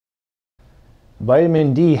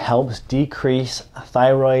Vitamin D helps decrease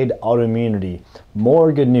thyroid autoimmunity.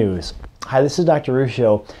 More good news. Hi, this is Dr.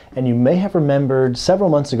 Ruscio, and you may have remembered several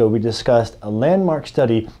months ago we discussed a landmark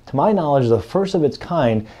study, to my knowledge the first of its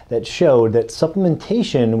kind, that showed that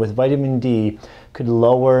supplementation with vitamin D could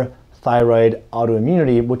lower thyroid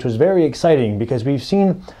autoimmunity, which was very exciting because we've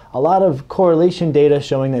seen a lot of correlation data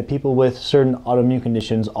showing that people with certain autoimmune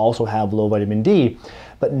conditions also have low vitamin D,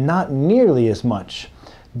 but not nearly as much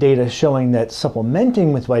data showing that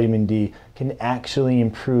supplementing with vitamin D can actually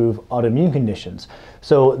improve autoimmune conditions.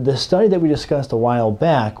 So the study that we discussed a while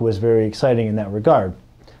back was very exciting in that regard.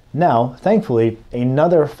 Now, thankfully,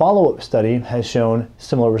 another follow-up study has shown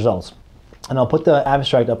similar results. And I'll put the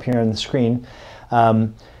abstract up here on the screen,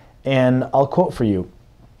 and I'll quote for you.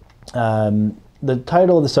 The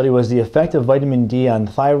title of the study was "The Effect of Vitamin D on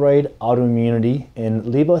Thyroid Autoimmunity in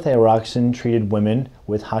Levothyroxine-Treated Women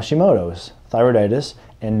with Hashimoto's Thyroiditis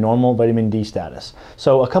and Normal Vitamin D Status."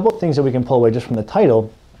 So a couple of things that we can pull away just from the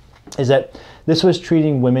title is that this was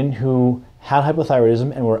treating women who had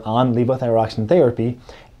hypothyroidism and were on levothyroxine therapy,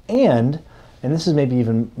 and this is maybe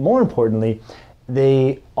even more importantly,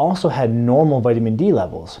 they also had normal vitamin D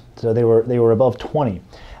levels. So they were above 20.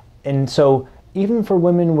 And so even for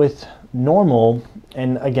women with normal,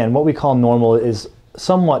 and again, what we call normal is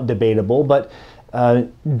somewhat debatable, but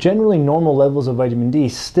generally normal levels of vitamin D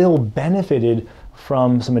still benefited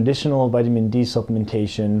from some additional vitamin D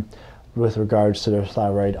supplementation with regards to their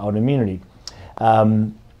thyroid autoimmunity.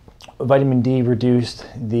 Vitamin D reduced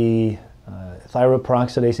the thyroid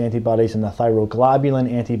peroxidase antibodies and the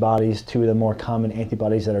thyroglobulin antibodies, two of the more common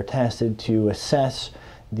antibodies that are tested to assess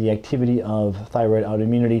the activity of thyroid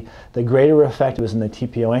autoimmunity. The greater effect was in the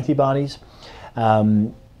TPO antibodies.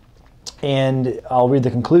 And I'll read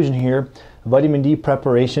the conclusion here. Vitamin D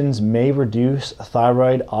preparations may reduce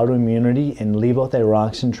thyroid autoimmunity in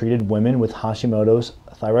levothyroxine-treated women with Hashimoto's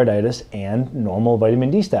thyroiditis and normal vitamin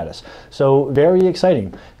D status. So very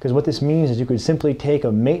exciting, because what this means is you could simply take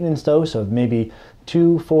a maintenance dose of maybe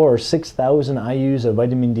 2, 4, or 6,000 IUs of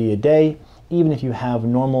vitamin D a day, even if you have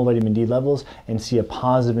normal vitamin D levels, and see a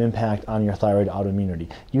positive impact on your thyroid autoimmunity.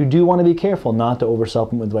 You do want to be careful not to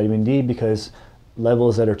oversupplement with vitamin D, because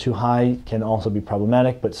levels that are too high can also be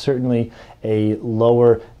problematic, but certainly a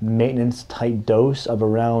lower maintenance type dose of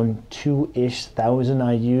around 2-ish thousand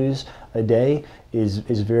IUs a day is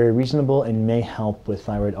very reasonable and may help with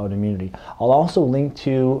thyroid autoimmunity. I'll also link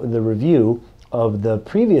to the review of the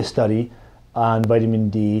previous study on vitamin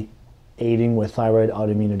D aiding with thyroid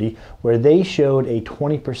autoimmunity, where they showed a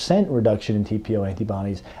 20% reduction in TPO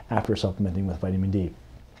antibodies after supplementing with vitamin D.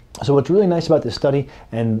 So what's really nice about this study,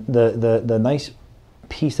 and the nice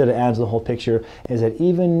piece that it adds to the whole picture, is that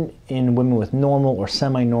even in women with normal or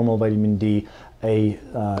semi-normal vitamin D,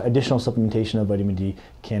 additional supplementation of vitamin D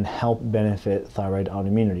can help benefit thyroid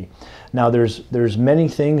autoimmunity. Now there's many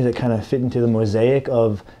things that kind of fit into the mosaic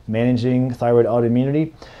of managing thyroid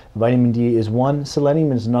autoimmunity. Vitamin D is one,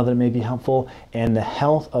 selenium is another that may be helpful, and the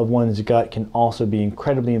health of one's gut can also be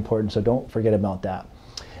incredibly important, so don't forget about that.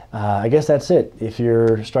 I guess that's it. If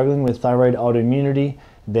you're struggling with thyroid autoimmunity,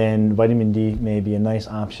 then vitamin D may be a nice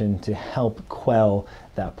option to help quell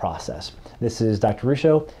that process. This is Dr.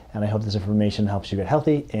 Ruscio, and I hope this information helps you get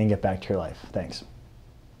healthy and get back to your life. Thanks.